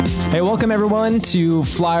Hey, welcome everyone to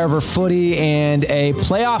Flyover Footy and a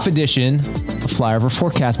playoff edition of Flyover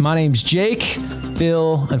Forecast. My name's Jake.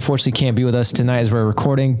 Bill, unfortunately, can't be with us tonight as we're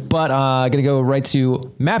recording, but I'm going to go right to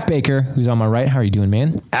Matt Baker, who's on my right. How are you doing,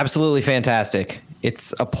 man? Absolutely fantastic.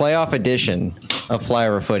 It's a playoff edition of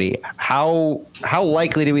Flyover Footy. How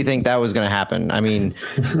likely do we think that was going to happen? I mean,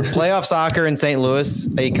 playoff soccer in St. Louis,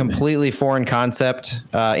 a completely foreign concept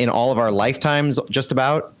in all of our lifetimes, just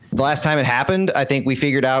about. The last time it happened, I think we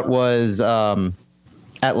figured out was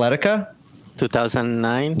Atletica.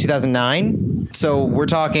 2009. So we're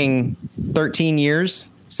talking 13 years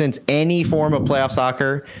since any form of playoff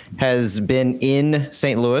soccer has been in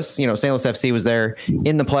St. Louis. You know, St. Louis FC was there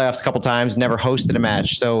in the playoffs a couple times, never hosted a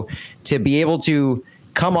match. So to be able to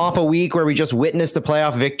come off a week where we just witnessed a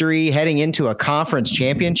playoff victory heading into a conference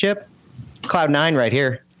championship, Cloud 9 right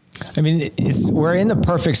here. I mean, we're in the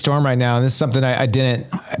perfect storm right now, and this is something I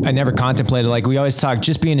never contemplated. Like, we always talk,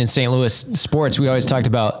 just being in St. Louis sports, we always talked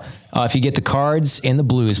about if you get the Cards and the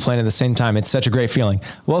Blues playing at the same time, it's such a great feeling.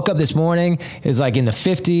 Woke up this morning, is like in the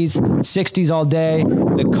 50s, 60s all day.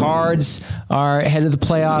 The Cards are ahead of the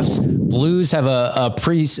playoffs. Blues have a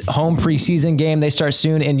home preseason game. They start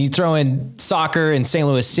soon, and you throw in soccer in St.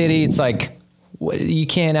 Louis City. It's like, you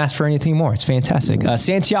can't ask for anything more. It's fantastic.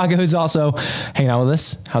 Santiago is also hanging out with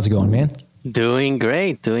us. How's it going, man? Doing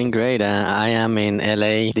great. I am in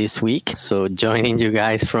LA this week, so joining you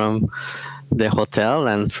guys from the hotel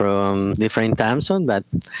and from different time zone, but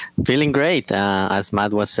feeling great. As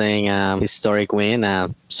Matt was saying, historic win,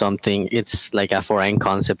 something, it's like a foreign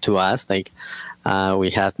concept to us. Like, we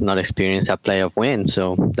have not experienced a playoff win,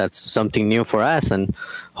 so that's something new for us, and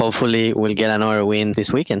hopefully we'll get another win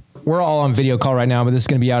this weekend. We're all on video call right now, but this is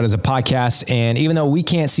going to be out as a podcast, and even though we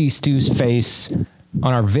can't see Stu's face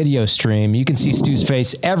on our video stream, you can see Stu's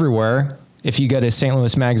face everywhere if you go to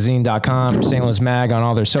stlouismagazine.com or St. Louis Mag on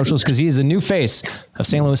all their socials, because he is the new face of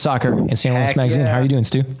St. Louis Soccer and St. Louis Magazine. Yeah. How are you doing,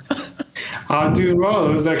 Stu? I'm doing well.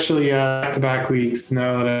 It was actually back-to-back weeks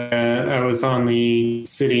now that I was on the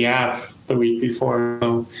City app the week before.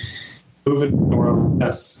 So moving the world,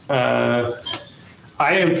 yes. I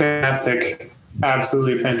am fantastic.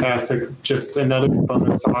 Absolutely fantastic. Just another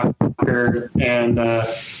component of soccer, and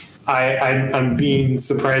I'm being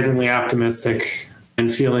surprisingly optimistic and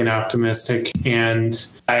feeling optimistic, and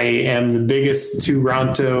I am the biggest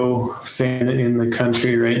Toronto fan in the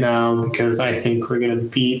country right now because I think we're going to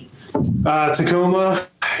beat Tacoma,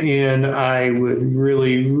 and I would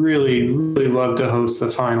really, really, really love to host the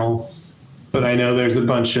final. But I know there's a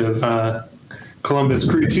bunch of Columbus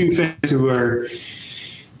Crew 2 fans who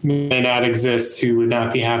may not exist, who would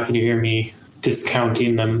not be happy to hear me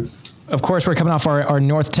discounting them. Of course, we're coming off our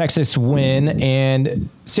North Texas win, and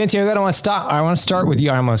Santiago, I want to start with you.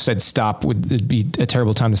 I almost said stop. It'd be a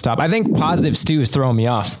terrible time to stop. I think positive Stu is throwing me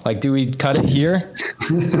off. Like, do we cut it here?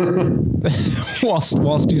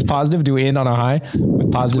 while Stu's positive, do we end on a high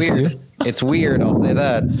with positive Stu? It's weird, I'll say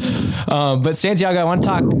that. But Santiago, I want to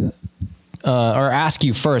talk or ask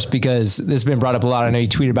you first, because this has been brought up a lot. I know you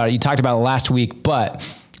tweeted about it. You talked about it last week, but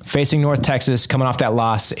facing North Texas, coming off that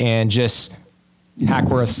loss, and just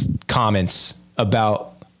Hackworth's comments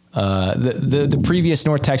about the previous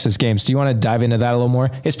North Texas games. Do you want to dive into that a little more,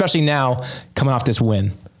 especially now coming off this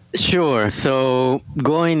win? Sure. So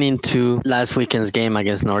going into last weekend's game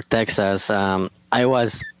against North Texas, I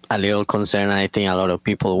was a little concerned. I think a lot of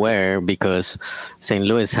people were, because St.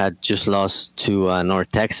 Louis had just lost to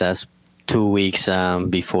North Texas 2 weeks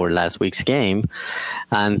before last week's game.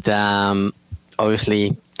 And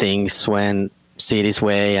obviously things went City's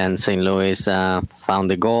way, and St. Louis found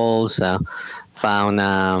the goals,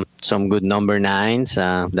 found some good number nines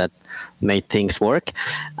that made things work.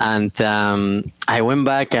 And I went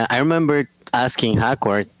back. I remember asking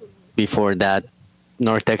Hackworth before that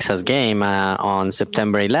North Texas game on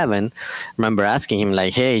September 11. Remember asking him,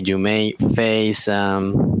 like, hey, you may face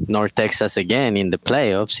North Texas again in the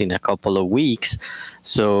playoffs in a couple of weeks.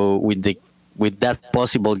 So with that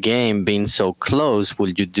possible game being so close, will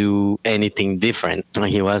you do anything different? And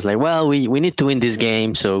he was like, well, we need to win this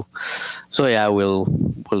game. So yeah, we'll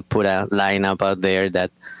put a lineup out there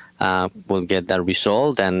that will get that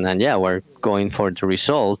result. And yeah, we're going for the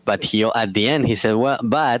result. But at the end he said,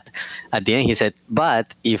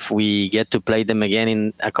 but if we get to play them again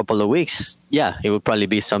in a couple of weeks, yeah, it would probably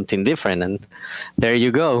be something different. And there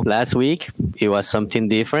you go. Last week, it was something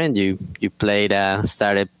different. You played,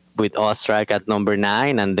 started with Ostrak at number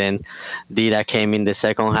 9, and then Dida came in the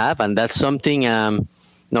second half, and that's something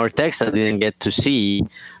North Texas didn't get to see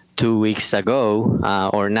 2 weeks ago,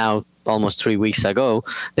 or now almost 3 weeks ago.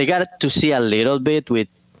 They got to see a little bit with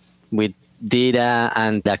Dida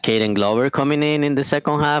and Caden Glover coming in the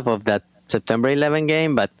second half of that September 11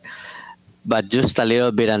 game, but just a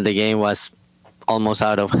little bit, and the game was almost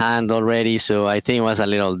out of hand already. So I think it was a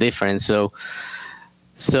little different. So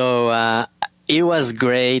it was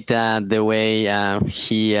great the way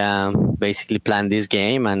he basically planned this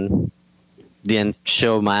game and didn't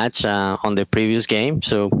show much on the previous game.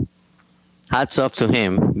 So hats off to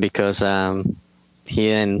him, because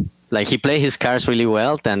he played his cards really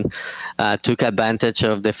well and took advantage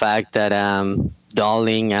of the fact that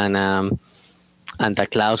Darling and the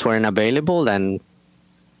Klaus weren't available, and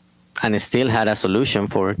still had a solution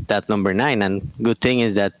for that number 9. And good thing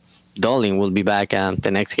is that Darling will be back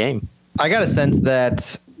the next game. I got a sense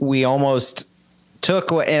that we almost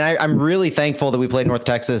took, and I'm really thankful that we played North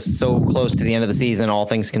Texas so close to the end of the season, all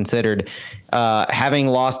things considered. Having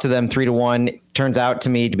lost to them 3-1 turns out to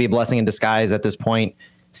me to be a blessing in disguise at this point.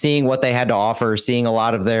 Seeing what they had to offer, seeing a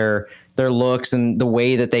lot of their looks and the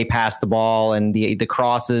way that they passed the ball and the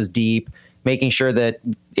crosses deep, making sure that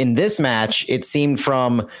in this match, it seemed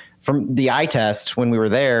from the eye test when we were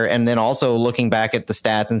there, and then also looking back at the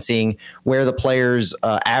stats and seeing where the players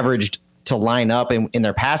averaged to line up in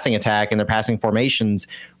their passing attack and their passing formations,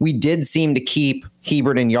 we did seem to keep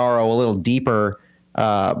Hebert and Yarrow a little deeper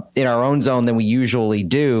in our own zone than we usually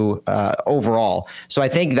do overall. So I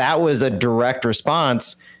think that was a direct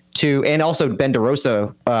response to, and also Ben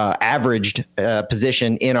DeRosa averaged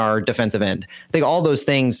position in our defensive end. I think all those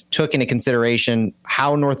things took into consideration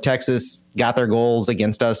how North Texas got their goals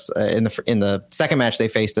against us in the second match they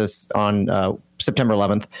faced us on September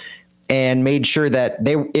 11th, and made sure that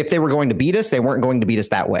if they were going to beat us, they weren't going to beat us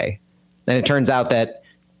that way. And it turns out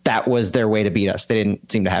that was their way to beat us. They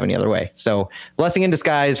didn't seem to have any other way. So blessing in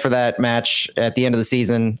disguise for that match at the end of the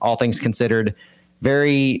season, all things considered.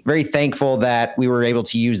 Very, very thankful that we were able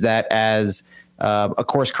to use that as a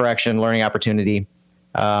course correction, learning opportunity.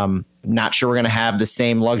 Not sure we're going to have the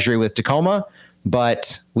same luxury with Tacoma,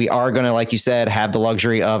 but we are going to, like you said, have the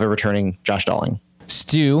luxury of a returning Josh Darling.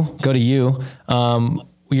 Stu, go to you.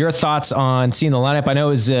 Your thoughts on seeing the lineup? I know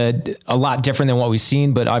it was a lot different than what we've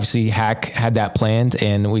seen, but obviously Hack had that planned,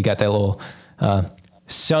 and we got that little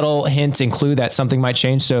subtle hint and clue that something might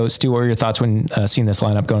change. So, Stu, what were your thoughts when seeing this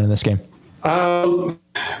lineup going in this game?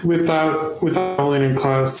 Without Olin and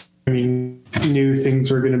Klaus, I mean, knew things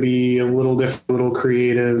were going to be a little different, a little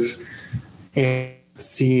creative, and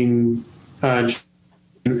seeing and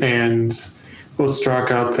Ostrak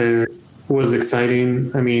out there was exciting.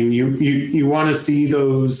 I mean, you want to see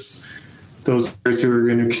those players who are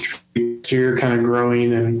going to contribute this year kind of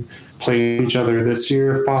growing and playing each other this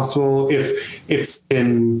year if possible. If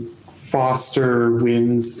can foster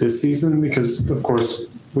wins this season, because of course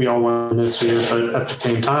we all won this year, but at the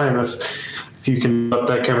same time, if you can put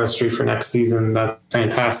that chemistry for next season, that's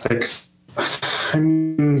fantastic. I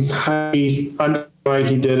mean, I know why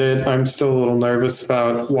he did it. I'm still a little nervous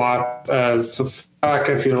about Watt as a fullback.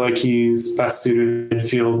 I feel like he's best suited in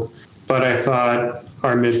midfield, but I thought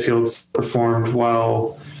our midfield performed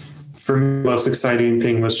well. For me, the most exciting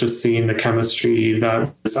thing was just seeing the chemistry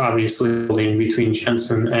that was obviously building between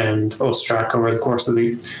Jensen and Ostrak over the course of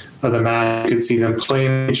the match. You could see them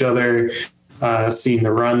playing each other, seeing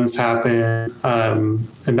the runs happen, and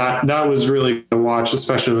that was really to watch,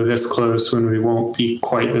 especially this close when we won't be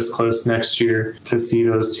quite this close next year, to see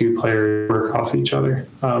those two players work off each other.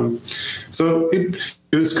 So it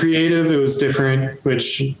was creative, it was different,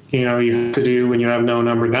 which you have to do when you have no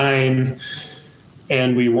number 9.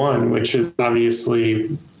 And we won, which is obviously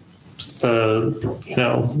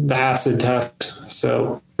the acid test.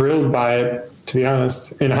 So thrilled by it, to be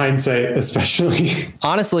honest, in hindsight, especially.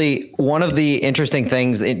 Honestly, one of the interesting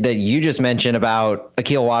things that you just mentioned about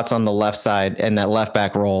Akil Watts on the left side and that left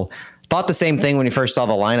back role, thought the same thing when you first saw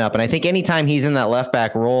the lineup. And I think anytime he's in that left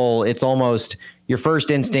back role, it's almost your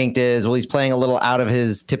first instinct is, well, he's playing a little out of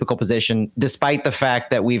his typical position, despite the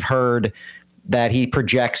fact that we've heard that he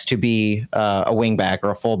projects to be a wingback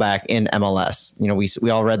or a fullback in MLS. We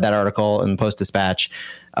all read that article in Post-Dispatch.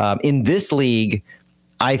 In this league,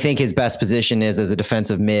 I think his best position is as a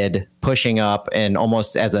defensive mid, pushing up and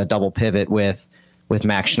almost as a double pivot with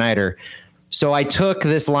Max Schneider. So I took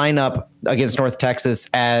this lineup against North Texas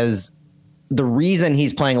as the reason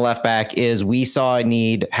he's playing left back is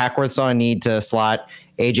Hackworth saw a need to slot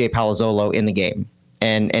AJ Palazzolo in the game.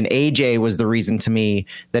 And AJ was the reason to me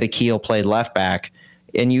that Akil played left back.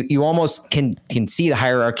 And you almost can see the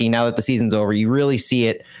hierarchy now that the season's over. You really see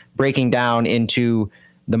it breaking down into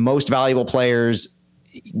the most valuable players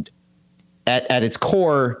at its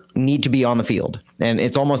core need to be on the field. And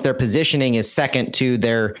it's almost their positioning is second to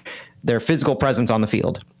their their physical presence on the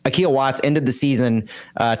field. Akil Watts ended the season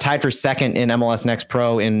tied for second in MLS Next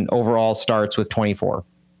Pro in overall starts with 24.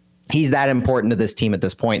 He's that important to this team at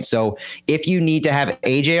this point. So if you need to have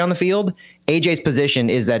AJ on the field, AJ's position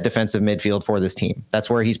is that defensive midfield for this team. That's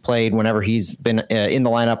where he's played whenever he's been in the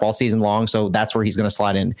lineup all season long. So that's where he's going to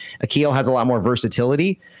slide in. Akil has a lot more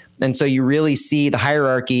versatility. And so you really see the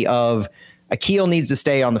hierarchy of Akil needs to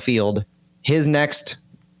stay on the field. His next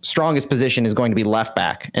strongest position is going to be left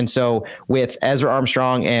back. And so with Ezra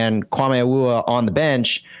Armstrong and Kwame Awua on the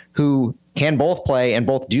bench, who can both play and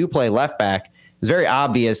both do play left back, it's very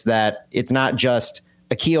obvious that it's not just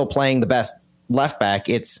Akil playing the best left back.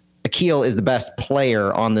 It's Akil is the best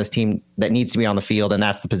player on this team that needs to be on the field, and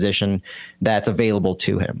that's the position that's available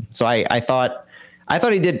to him. So I thought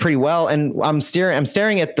he did pretty well, and I'm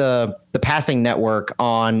staring at the passing network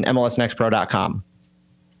on MLSNextPro.com.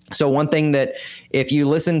 So one thing that if you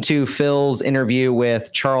listen to Phil's interview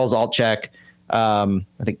with Charles Altchek, I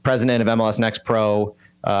think president of MLS Next Pro,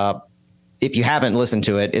 if you haven't listened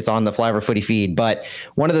to it, it's on the Flyover Footy feed. But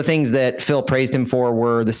one of the things that Phil praised him for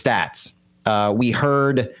were the stats.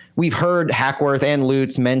 We've heard Hackworth and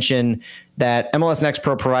Lutz mention that MLS Next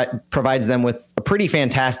Pro provides them with a pretty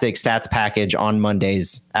fantastic stats package on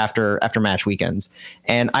Mondays after match weekends.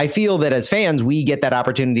 And I feel that as fans, we get that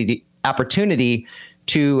opportunity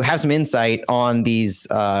to have some insight on these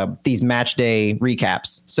match day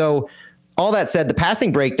recaps. So all that said, the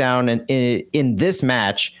passing breakdown in this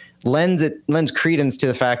match lends credence to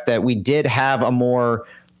the fact that we did have a more,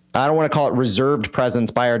 I don't want to call it reserved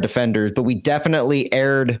presence by our defenders, but we definitely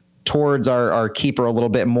erred towards our keeper a little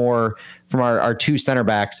bit more from our two center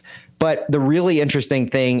backs. But the really interesting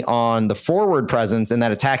thing on the forward presence and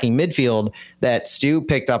that attacking midfield that Stu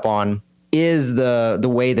picked up on is the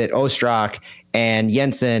way that Ostrak and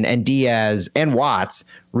Jensen and Diaz and Watts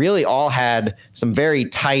really all had some very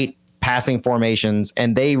tight passing formations,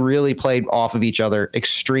 and they really played off of each other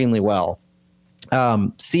extremely well.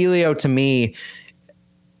 Celio, to me,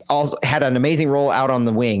 also had an amazing role out on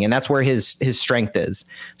the wing, and that's where his strength is.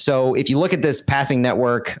 So if you look at this passing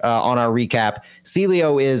network on our recap,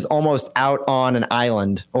 Celio is almost out on an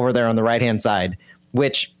island over there on the right-hand side,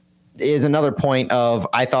 which is another point of,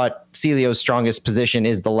 I thought Celio's strongest position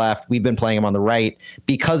is the left. We've been playing him on the right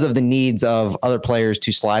because of the needs of other players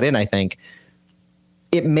to slide in, I think.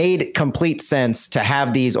 It made complete sense to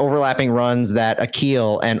have these overlapping runs that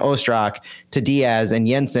Akil and Ostrak to Diaz and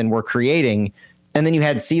Jensen were creating. And then you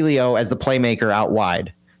had Celio as the playmaker out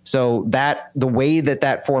wide. So that the way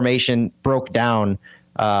that formation broke down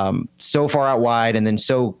so far out wide and then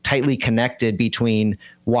so tightly connected between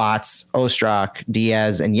Watts, Ostrak,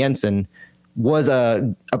 Diaz, and Jensen was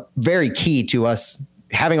a very key to us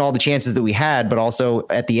having all the chances that we had, but also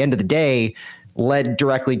at the end of the day, led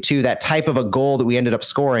directly to that type of a goal that we ended up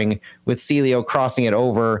scoring with Celio crossing it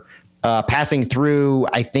over, passing through,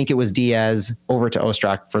 I think it was Diaz, over to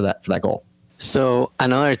Ostrak for that goal. So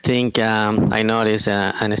another thing I noticed,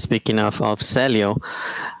 and speaking of Celio,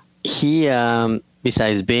 he,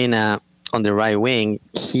 besides being on the right wing,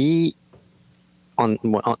 he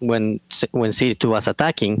when C2 was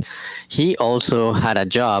attacking, he also had a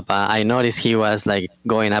job. I noticed he was like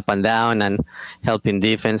going up and down and helping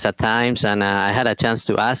defense at times. And I had a chance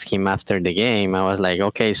to ask him after the game. I was like,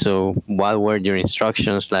 okay, so what were your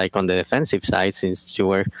instructions like on the defensive side since you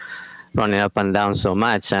were running up and down so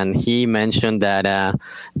much? And he mentioned that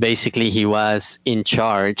basically he was in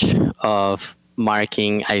charge of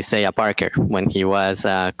marking Isaiah Parker when he was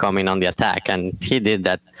coming on the attack, and he did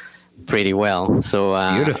that pretty well. So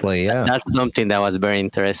beautifully, yeah. That's something that was very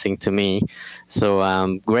interesting to me.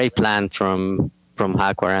 So great plan from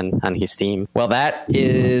Hackworth and his team. Well, that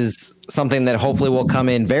is something that hopefully will come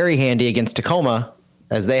in very handy against Tacoma,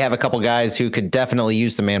 as they have a couple guys who could definitely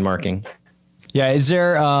use some man marking. Yeah, is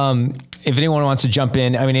there, if anyone wants to jump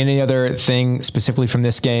in, I mean, any other thing specifically from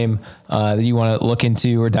this game that you want to look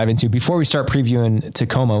into or dive into before we start previewing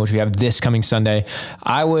Tacoma, which we have this coming Sunday?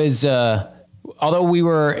 I was, although we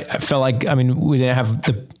felt like, I mean, we didn't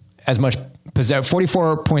have as much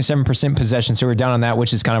 44.7% possession. So we're down on that,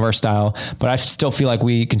 which is kind of our style, but I still feel like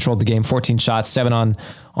we controlled the game, 14 shots, 7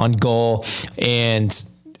 on goal. And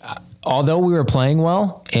although we were playing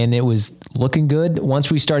well and it was looking good, once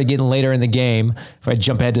we started getting later in the game, if I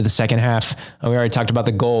jump ahead to the second half, we already talked about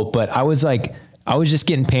the goal, but I was just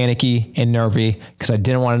getting panicky and nervy because I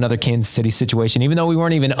didn't want another Kansas City situation, even though we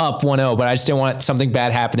weren't even up 1-0, but I just didn't want something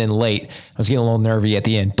bad happening late. I was getting a little nervy at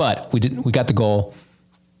the end, but we got the goal.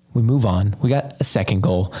 we move on. We got a second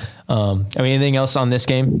goal. Anything else on this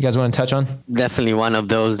game you guys want to touch on? Definitely one of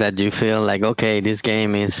those that you feel like, okay, this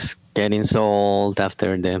game is getting so old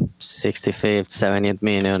after the 65th, 70th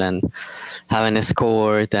minute and haven't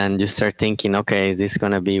scored, and you start thinking, okay, is this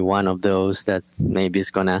going to be one of those that maybe is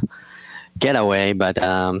going to get away? But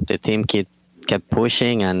the team kept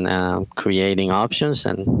pushing and creating options,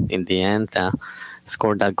 and in the end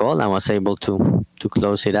scored that goal and was able to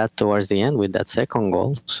close it out towards the end with that second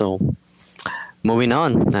goal. So moving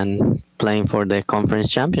on and playing for the conference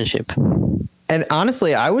championship. And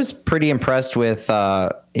honestly, I was pretty impressed with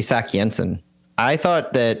Isak Jensen. I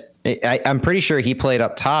thought that I'm pretty sure he played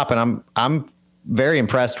up top, and I'm very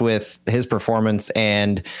impressed with his performance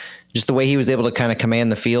and just the way he was able to kind of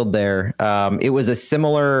command the field there. It was a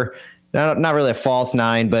similar, not really a false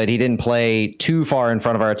nine, but he didn't play too far in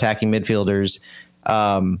front of our attacking midfielders.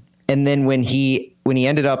 And then when he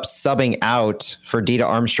ended up subbing out for Dida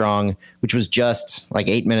Armstrong, which was just like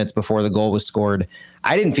 8 minutes before the goal was scored,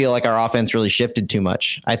 I didn't feel like our offense really shifted too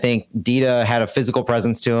much. I think Dida had a physical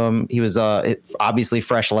presence to him. He was obviously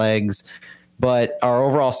fresh legs, but our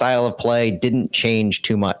overall style of play didn't change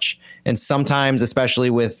too much. And sometimes, especially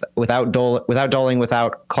without Doling,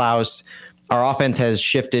 without Klaus, our offense has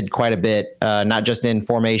shifted quite a bit, not just in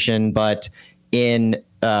formation, but in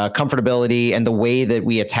comfortability and the way that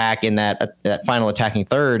we attack in that final attacking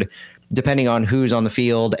third, depending on who's on the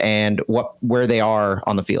field and where they are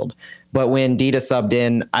on the field. But when Dida subbed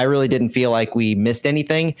in, I really didn't feel like we missed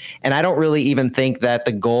anything. And I don't really even think that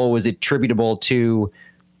the goal was attributable to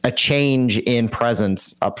a change in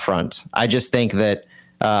presence up front. I just think that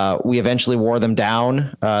we eventually wore them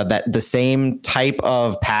down, that the same type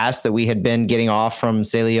of pass that we had been getting off from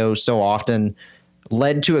Celio so often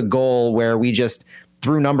led to a goal where we just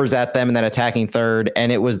threw numbers at them in that attacking third.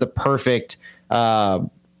 And it was the perfect not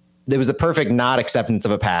acceptance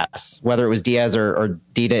of a pass, whether it was Diaz or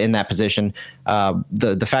Dida in that position.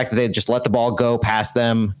 The fact that they just let the ball go past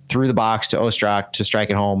them through the box to Ostrak to strike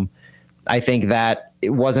it home. I think that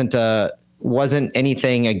it wasn't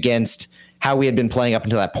anything against how we had been playing up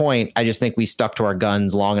until that point. I just think we stuck to our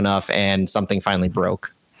guns long enough and something finally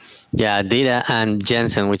broke. Yeah, Dida and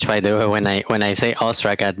Jensen, which by the way, when I say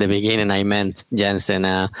Ostrak at the beginning, I meant Jensen,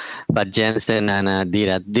 but Jensen and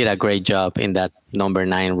Dida did a great job in that number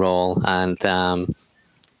 9 role, and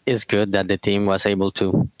it's good that the team was able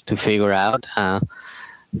to figure out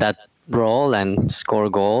that role and score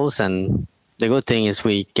goals. And the good thing is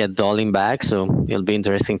we get Doling back, so it'll be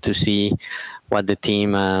interesting to see what the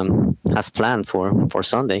team has planned for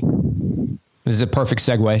Sunday. This is a perfect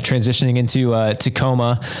segue, transitioning into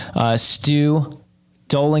Tacoma. Stu,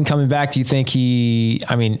 Doling coming back. Do you think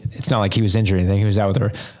it's not like he was injured or anything. He was out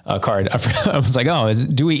with a card. I was like,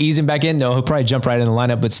 do we ease him back in? No, he'll probably jump right in the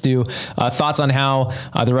lineup. But Stu, thoughts on how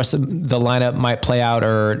the rest of the lineup might play out,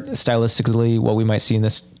 or stylistically what we might see in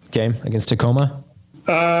this game against Tacoma?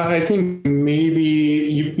 I think maybe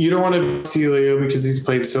you don't want to see Leo because he's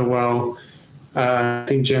played so well. I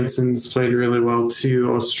think Jensen's played really well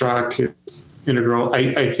too. Ostrak is integral.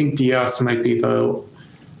 I think Diaz might be the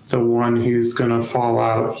one who's going to fall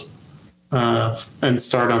out and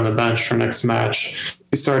start on the bench for next match.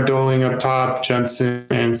 We start Doling up top, Jensen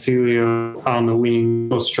and Celio on the wing,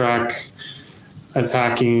 Ostrak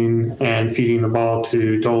attacking and feeding the ball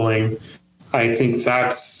to Doling. I think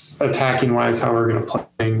that's attacking wise how we're going to play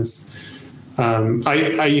things.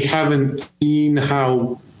 I haven't seen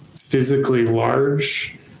how physically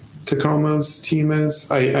large Tacoma's team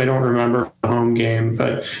is. I don't remember the home game,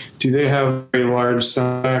 but do they have very large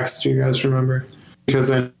center backs? Do you guys remember? Because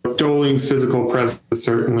Doling's physical presence is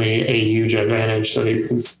certainly a huge advantage that he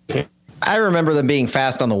can take. I remember them being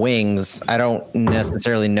fast on the wings. I don't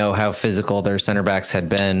necessarily know how physical their center backs had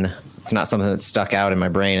been. It's not something that stuck out in my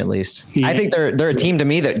brain, at least. Yeah. I think they're a team to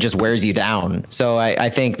me that just wears you down. So I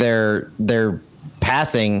think their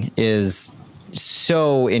passing is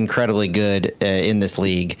so incredibly good in this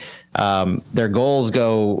league. Their goals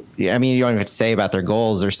go, you don't even have to say about their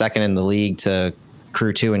goals. They're second in the league to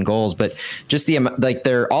Crew 2 in goals, but just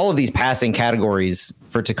all of these passing categories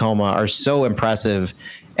for Tacoma are so impressive.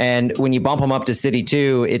 And when you bump them up to City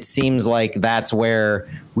 2, it seems like that's where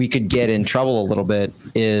we could get in trouble a little bit,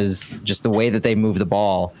 is just the way that they move the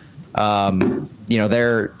ball.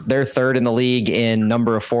 They're third in the league in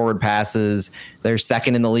number of forward passes. They're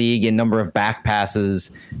second in the league in number of back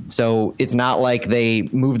passes. So it's not like they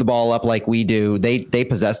move the ball up like we do. They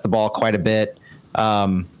possess the ball quite a bit.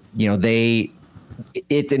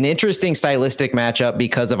 It's an interesting stylistic matchup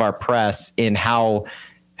because of our press in how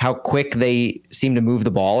quick they seem to move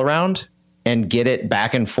the ball around. and get it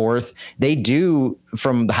back and forth. They do,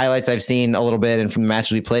 from the highlights I've seen a little bit and from the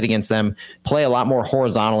matches we played against them, play a lot more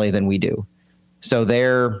horizontally than we do. So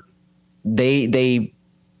they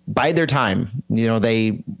bide their time.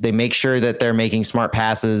 They make sure that they're making smart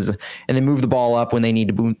passes, and they move the ball up when they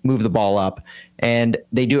need to move the ball up, and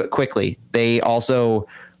they do it quickly. They also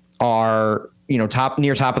are, near top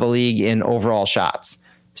of the league in overall shots.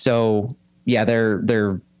 So yeah,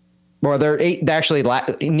 they're actually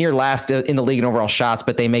near last in the league in overall shots,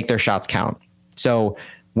 but they make their shots count. So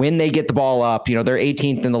when they get the ball up, they're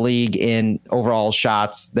 18th in the league in overall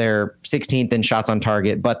shots. They're 16th in shots on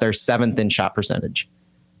target, but they're 7th in shot percentage.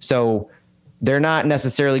 So they're not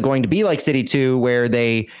necessarily going to be like City 2, where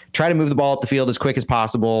they try to move the ball up the field as quick as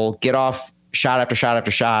possible, get off shot after shot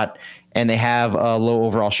after shot, and they have a low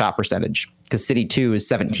overall shot percentage, because City 2 is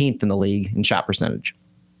 17th in the league in shot percentage.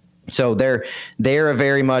 So they're a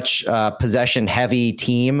very much possession heavy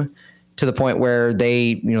team, to the point where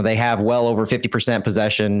they have well over 50%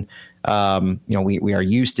 possession. We are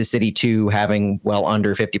used to City 2 having well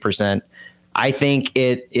under 50%. I think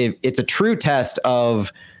it's a true test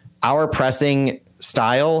of our pressing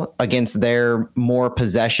style against their more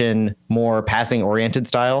possession, more passing oriented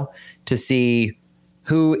style, to see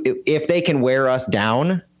if they can wear us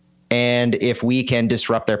down and if we can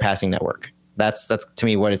disrupt their passing network. That's to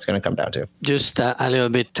me what it's going to come down to. Just a little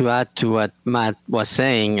bit to add to what Matt was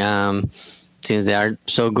saying, since they are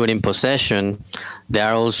so good in possession, they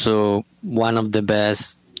are also one of the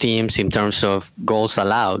best teams in terms of goals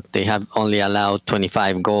allowed. They have only allowed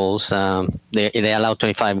 25 goals. They allowed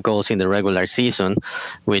 25 goals in the regular season,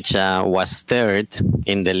 which was third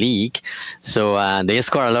in the league. So they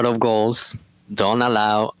score a lot of goals, don't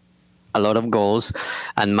allow a lot of goals.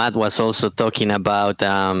 And Matt was also talking about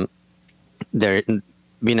they're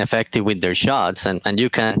being effective with their shots, and you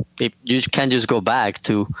can just go back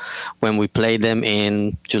to when we played them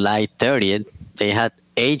in July 30th. They had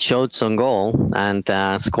 8 shots on goal and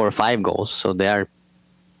scored 5 goals. So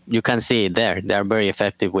you can see it there. They are very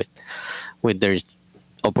effective with the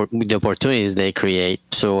opportunities they create.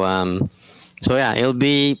 So yeah, it'll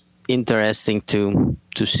be interesting to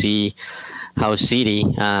see how City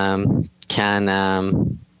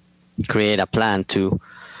can create a plan to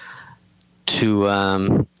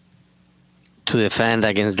defend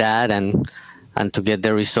against that and to get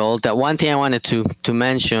the result. One thing I wanted to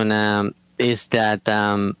mention is that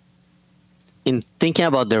in thinking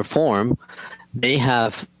about their form, they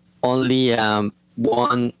have only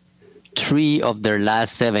won 3 of their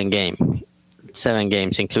last 7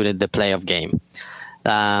 games, included the playoff game.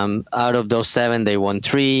 Out of those 7, they won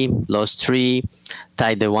 3, lost 3,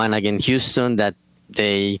 tied the one against Houston that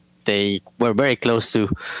they were very close to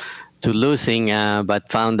losing,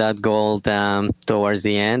 but found that goal towards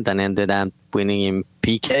the end and ended up winning in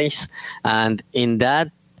PKs. And in that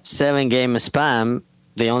 7-game span,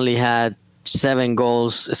 they only had 7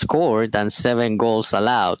 goals scored and 7 goals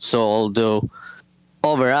allowed. So although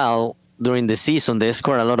overall during the season they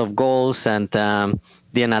scored a lot of goals and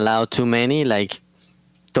didn't allow too many, like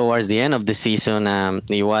towards the end of the season, the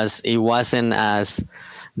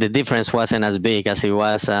difference wasn't as big as it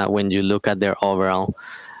was when you look at their overall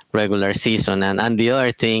regular season. And the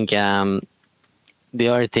other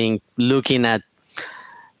thing, looking at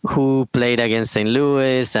who played against St.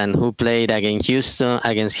 Louis and who played against Houston,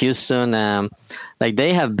 like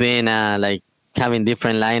they have been like having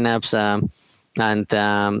different lineups, and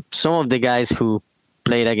some of the guys who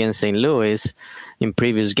played against St. Louis in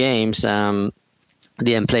previous games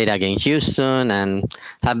didn't play against Houston and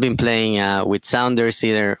have been playing with Sounders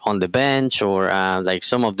either on the bench or like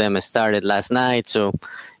some of them started last night. So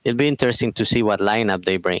it'll be interesting to see what lineup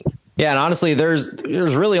they bring. Yeah, and honestly, there's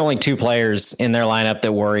really only 2 players in their lineup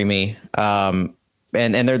that worry me, and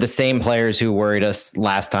they're the same players who worried us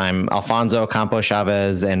last time: Alfonso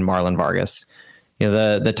Ocampo-Chavez and Marlon Vargas.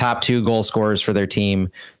 The top 2 goal scorers for their team.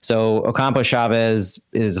 So Ocampo-Chavez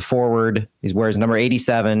is a forward. He wears number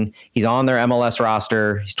 87. He's on their MLS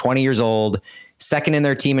roster. He's 20 years old, second in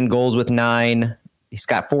their team in goals with 9. He's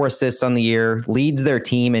got 4 assists on the year, leads their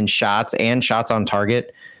team in shots and shots on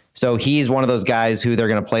target. So he's one of those guys who they're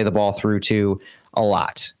going to play the ball through to a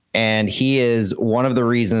lot. And he is one of the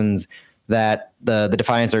reasons that the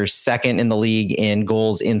Defiants are second in the league in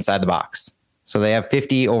goals inside the box. So they have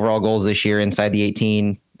 50 overall goals this year inside the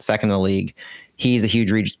 18, second in the league. He's a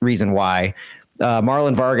huge reason why.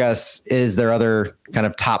 Marlon Vargas is their other kind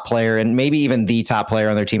of top player, and maybe even the top player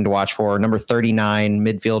on their team to watch for. Number 39,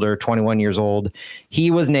 midfielder, 21 years old.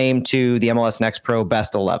 He was named to the MLS Next Pro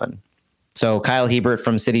Best 11. So Kyle Hebert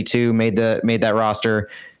from City 2 made that roster.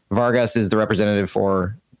 Vargas is the representative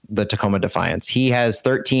for the Tacoma Defiance. He has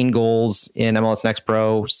 13 goals in MLS Next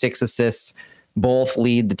Pro, 6 assists, both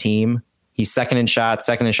lead the team. He's second in shots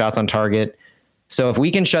on target. So if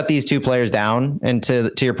we can shut these two players down, and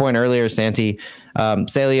to your point earlier, Santi,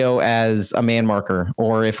 Celio as a man marker,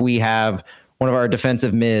 or if we have one of our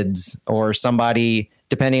defensive mids or somebody,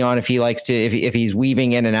 depending on if he likes to, if he's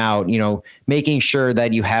weaving in and out, making sure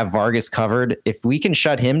that you have Vargas covered. If we can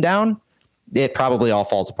shut him down, it probably all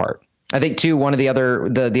falls apart. I think too, one of the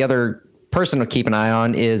other person to keep an eye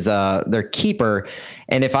on is their keeper.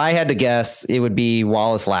 And if I had to guess, it would be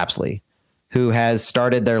Wallace Lapsley, who has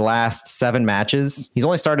started their last 7 matches. He's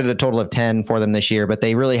only started a total of 10 for them this year, but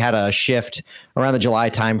they really had a shift around the July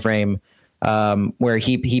timeframe where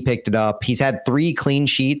he picked it up. He's had 3 clean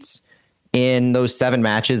sheets in those 7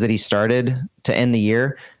 matches that he started to end the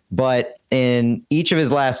year. But in each of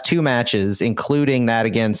his last 2 matches, including that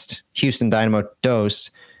against Houston Dynamo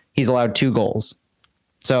DOS, he's allowed 2 goals.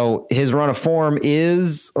 So his run of form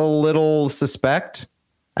is a little suspect.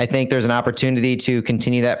 I think there's an opportunity to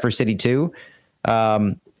continue that for City 2.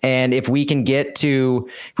 And if we can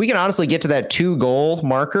honestly get to that 2-goal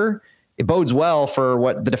marker, it bodes well for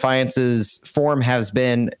what the Defiance's form has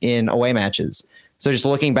been in away matches. So just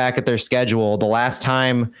looking back at their schedule, the last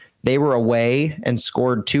time they were away and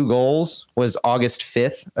scored 2 goals was August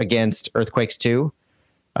 5th against Earthquakes 2.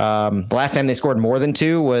 The last time they scored more than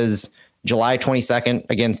 2 was July 22nd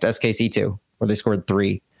against SKC 2, where they scored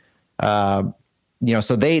 3.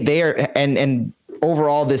 So they are, and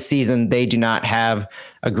overall this season, they do not have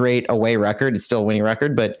a great away record. It's still a winning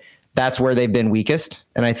record, but that's where they've been weakest.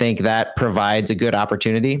 And I think that provides a good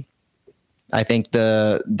opportunity. I think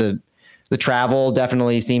the travel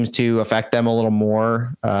definitely seems to affect them a little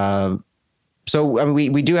more. So I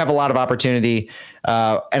mean, we do have a lot of opportunity,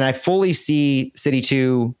 and I fully see City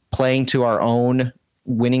 2 playing to our own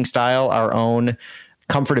winning style, our own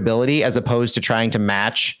comfortability, as opposed to trying to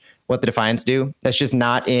match what the Defiance do. That's just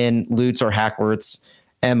not in Lutz or Hackworth's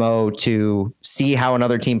MO to see how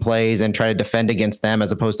another team plays and try to defend against them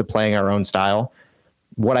as opposed to playing our own style.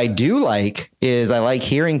 What I do like is I like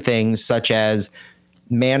hearing things such as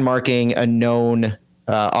man marking a known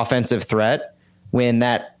offensive threat when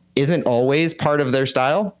that isn't always part of their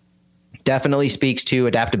style. Definitely speaks to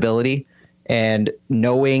adaptability and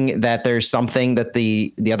knowing that there's something that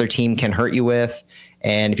the other team can hurt you with.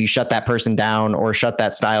 And if you shut that person down or shut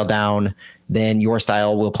that style down, then your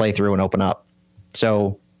style will play through and open up.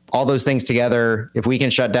 So all those things together, if we can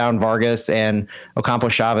shut down Vargas and Ocampo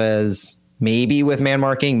Chavez, maybe with man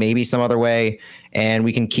marking, maybe some other way, and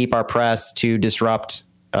we can keep our press to disrupt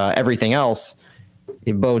everything else,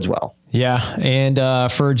 it bodes well. Yeah,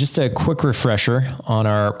 and for just a quick refresher on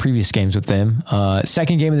our previous games with them,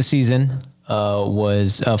 second game of the season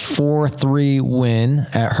was a 4-3 win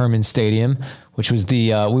at Hermann Stadium, which was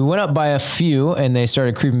we went up by a few and they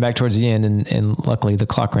started creeping back towards the end, and luckily the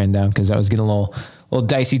clock ran down because that was getting a little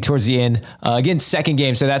dicey towards the end. Again, second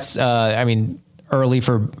game, so that's early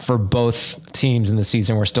for both teams in the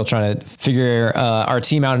season. We're still trying to figure our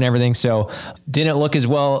team out and everything, so didn't look as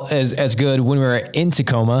well as good when we were in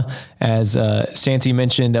Tacoma. As Santi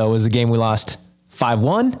mentioned, was the game we lost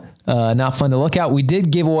 5-1. Not fun to look at. We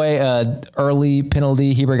did give away an early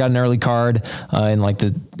penalty. Heber got an early card in like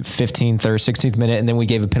the 15th or 16th minute, and then we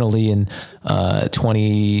gave a penalty in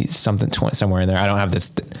 20 somewhere in there. I don't have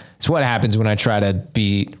this. It's what happens when I try to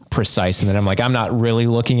be precise, and then I'm like, I'm not really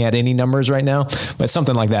looking at any numbers right now, but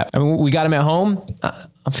something like that. I mean, we got him at home.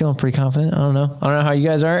 I'm feeling pretty confident. I don't know how you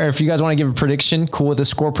guys are. Or if you guys want to give a prediction, cool with a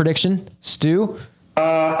score prediction, Stu.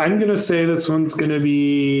 I'm going to say this one's going to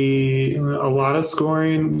be a lot of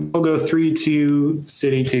scoring. I'll go 3-2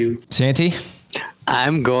 City 2. Santi?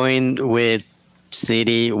 I'm going with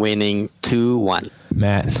City winning 2-1.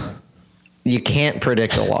 Matt? You can't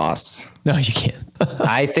predict a loss. No, you can't.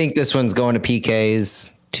 I think this one's going to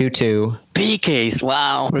PKs 2-2. PKs,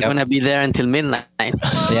 wow. We're going to be there until midnight.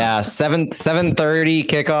 Yeah, 7:30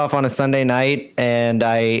 kickoff on a Sunday night, and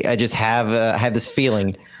I just have this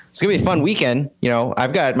feeling. It's going to be a fun weekend.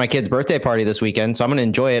 I've got my kid's birthday party this weekend, so I'm going to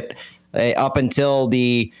enjoy it up until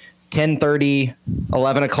the 10:30,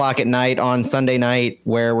 11 o'clock at night on Sunday night,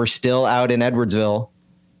 where we're still out in Edwardsville.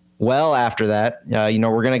 Well, after that,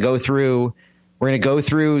 we're going to go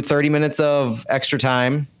through 30 minutes of extra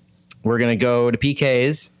time. We're going to go to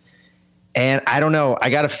PKs. And I don't know. I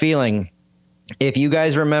got a feeling, if you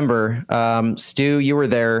guys remember, Stu, you were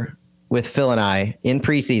there with Phil and I in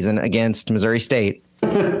preseason against Missouri State.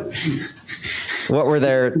 What were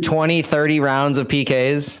there, 20, 30 rounds of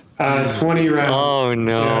PKs? 20 rounds. Oh,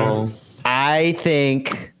 no. Yeah. I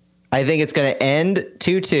think it's going to end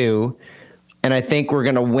 2-2, and I think we're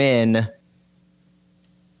going to win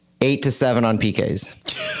 8-7 on PKs.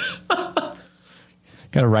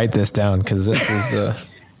 Got to write this down because this is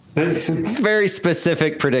Very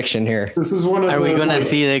specific prediction here. This is one of. Are we the, gonna like,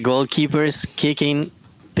 see the goalkeepers kicking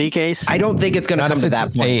PKs? I don't think it's going to not come if to it's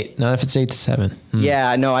that point. 8. Not if it's 8-7.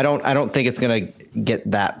 Yeah, no, I don't think it's going to get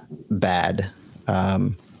that bad.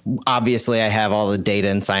 Obviously, I have all the data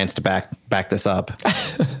and science to back this up.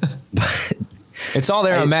 It's all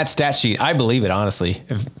there on Matt's stat sheet. I believe it, honestly.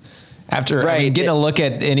 Getting a look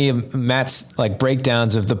at any of Matt's like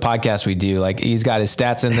breakdowns of the podcast we do, like he's got his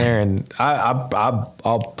stats in there, and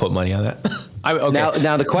I'll put money on that. Okay.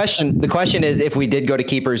 Now the question is, if we did go to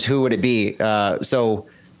keepers, who would it be? So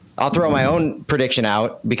I'll throw my own prediction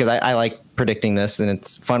out because I like predicting this and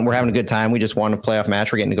it's fun. We're having a good time. We just won a playoff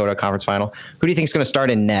match. We're getting to go to a conference final. Who do you think is going to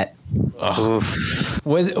start in net?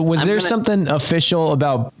 Was there something official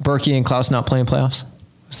about Berkey and Klaus not playing playoffs?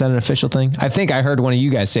 Is that an official thing? I think I heard one of you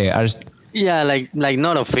guys say it. Yeah, like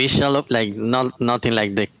not official, like nothing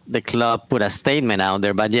like the club put a statement out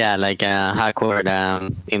there, but yeah, like Hackworth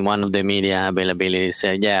in one of the media availabilities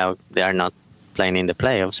said, yeah, they are not playing in the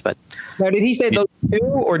playoffs. But now, did he say those two,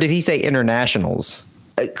 or did he say internationals?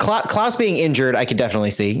 Klaus being injured, I could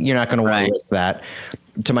definitely see. You're not going to want to risk that.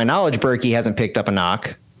 To my knowledge, Berkey hasn't picked up a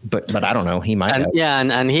knock, but I don't know. He might have. Yeah,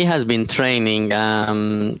 and he has been training.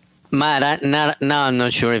 Matt, now I'm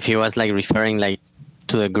not sure if he was like referring like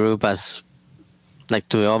to the group as like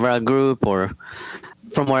to the overall group, or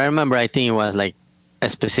from what I remember, I think it was like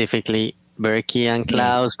specifically Berkey and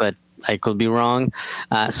Klaus, but I could be wrong.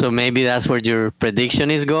 So maybe that's where your prediction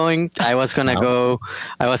is going. I was gonna go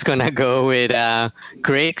with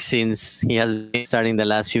Craig, since he has been starting the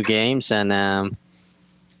last few games, and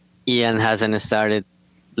Ian hasn't started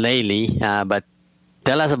lately. But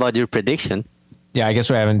tell us about your prediction. Yeah, I guess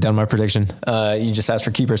we haven't done my prediction. You just asked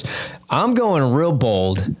for keepers. I'm going real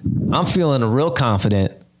bold. I'm feeling real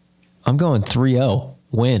confident. I'm going 3-0.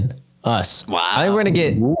 Win us. Wow. I think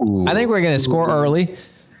we're going to score early,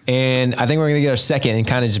 and I think we're going to get our second and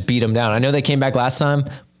kind of just beat them down. I know they came back last time,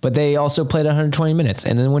 but they also played 120 minutes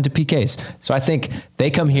and then went to PKs. So I think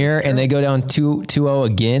they come here and they go down 2-0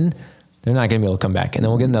 again. They're not going to be able to come back, and then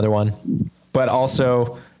we'll get another one. But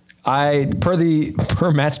also,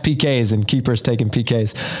 per Matt's PKs and keepers taking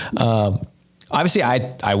PKs. Obviously,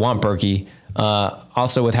 I want Berkey.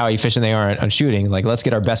 Also, with how efficient they are on shooting, like let's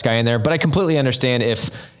get our best guy in there. But I completely understand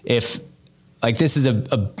if like this is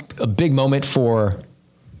a big moment for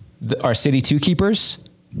our City 2 keepers.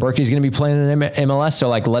 Berkey's going to be playing in MLS, so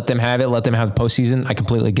like let them have it. Let them have the postseason. I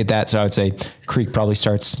completely get that. So I would say Creek probably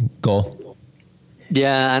starts goal.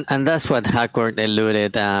 Yeah, and that's what Hackworth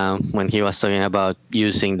alluded when he was talking about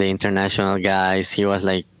using the international guys. He was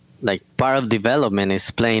like part of development is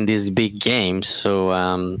playing these big games.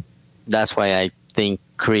 So that's why I think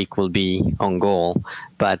Creek will be on goal.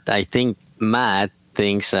 But I think Matt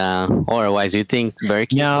thinks otherwise. You think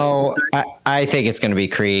Berkey? No, I think it's going to be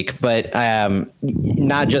Creek, but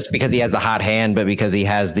not just because he has the hot hand, but because he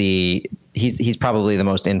has he's probably the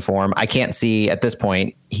most in form. I can't see at this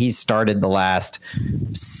point. He's started the last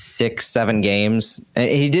 6-7 games. And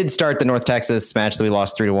he did start the North Texas match that we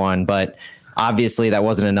lost 3-1, but obviously that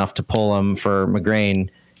wasn't enough to pull him for McGrain.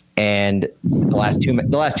 And the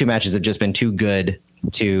last two matches have just been too good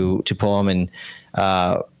to pull him. And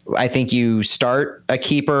I think you start a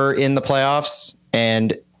keeper in the playoffs,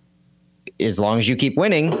 and as long as you keep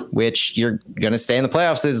winning, which you're going to stay in the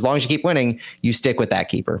playoffs, as long as you keep winning, you stick with that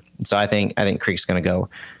keeper. So I think Creek's going to go.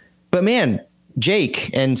 But man, Jake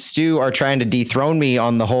and Stu are trying to dethrone me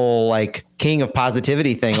on the whole like king of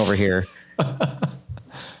positivity thing over here.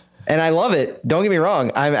 And I love it. Don't get me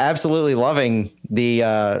wrong. I'm absolutely loving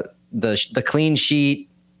the clean sheet,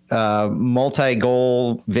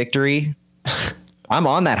 multi-goal victory. I'm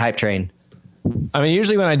on that hype train. I mean,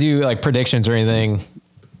 usually when I do like predictions or anything,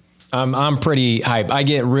 I'm pretty hype. I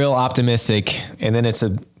get real optimistic, and then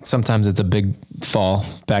sometimes it's a big fall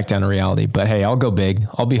back down to reality. But hey, I'll go big.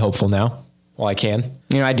 I'll be hopeful now while I can.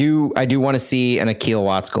 You know, I do want to see an Akil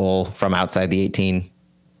Watts goal from outside the 18.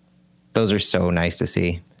 Those are so nice to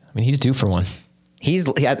see. I mean, he's due for one.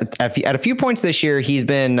 At a few points this year, he's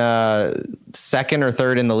been second or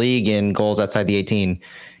third in the league in goals outside the 18,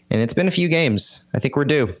 and it's been a few games. I think we're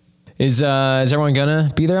due. Is everyone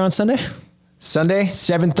gonna be there on Sunday? Sunday,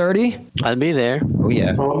 7:30. I'll be there. Oh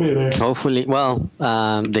yeah, I'll be there. Hopefully. Well,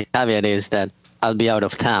 the caveat is that I'll be out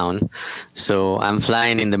of town, so I'm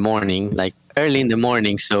flying in the morning, like early in the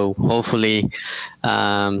morning. So hopefully,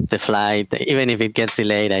 the flight, even if it gets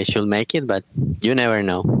delayed, I should make it. But you never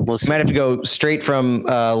know. We'll see. Might have to go straight from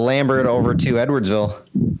Lambert over to Edwardsville.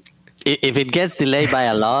 If it gets delayed by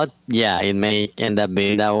a lot, yeah, it may end up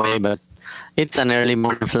being that way. But it's an early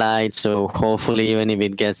morning flight, so hopefully even if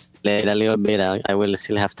it gets delayed a little bit, I will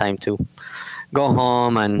still have time to go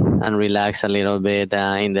home and relax a little bit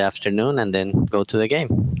in the afternoon and then go to the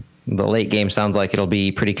game. The late game sounds like it'll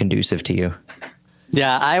be pretty conducive to you.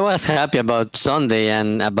 Yeah, I was happy about Sunday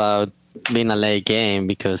and about being a late game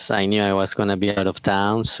because I knew I was going to be out of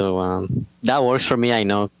town. So that works for me. I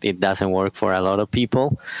know it doesn't work for a lot of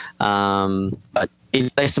people, but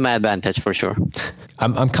it plays to my advantage for sure.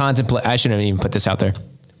 I'm contemplating. I shouldn't even put this out there,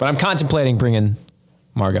 but I'm contemplating bringing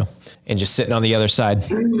Margot and just sitting on the other side.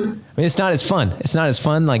 I mean, it's not as fun. It's not as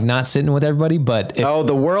fun like not sitting with everybody. But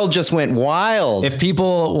the world just went wild. If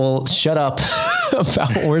people will shut up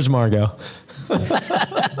about where's Margot.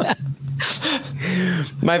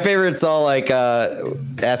 My favorite's all like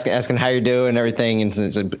asking how you're doing and everything, and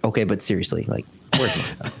it's like, okay, but seriously, like,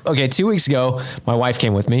 where's Margot? Okay, 2 weeks ago, my wife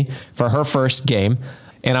came with me for her first game,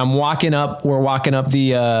 and we're walking up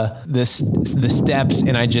the steps,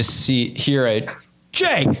 and I just hear a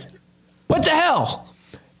Jake, what the hell?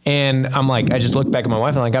 And I'm like, I just look back at my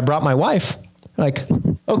wife, and I'm like, I brought my wife. I'm like,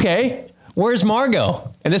 okay, where's Margot?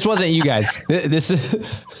 And this wasn't you guys. This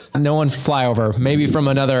is no one fly over. Maybe from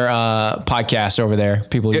another podcast over there.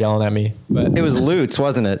 People yelling at me. But it was Lutz,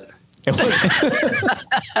 wasn't it?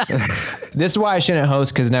 This is why I shouldn't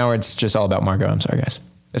host, because now it's just all about Margot. I'm sorry, guys.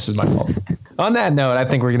 This is my fault. On that note, I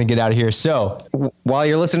think we're going to get out of here. So while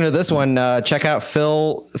you're listening to this one, check out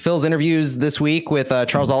Phil's interviews this week with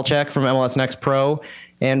Charles Alchek from MLS Next Pro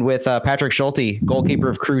and with Patrick Schulte, goalkeeper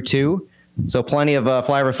of Crew 2. So plenty of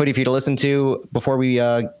flyover footy for you to listen to before we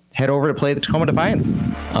head over to play the Tacoma Defiance.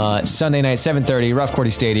 Sunday night, 7:30, Rough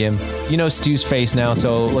Cordy Stadium. You know Stu's face now,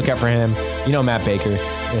 so look out for him. You know Matt Baker,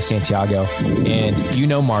 you know Santiago, and you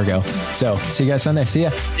know Margot. So see you guys Sunday. See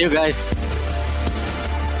ya. See you guys.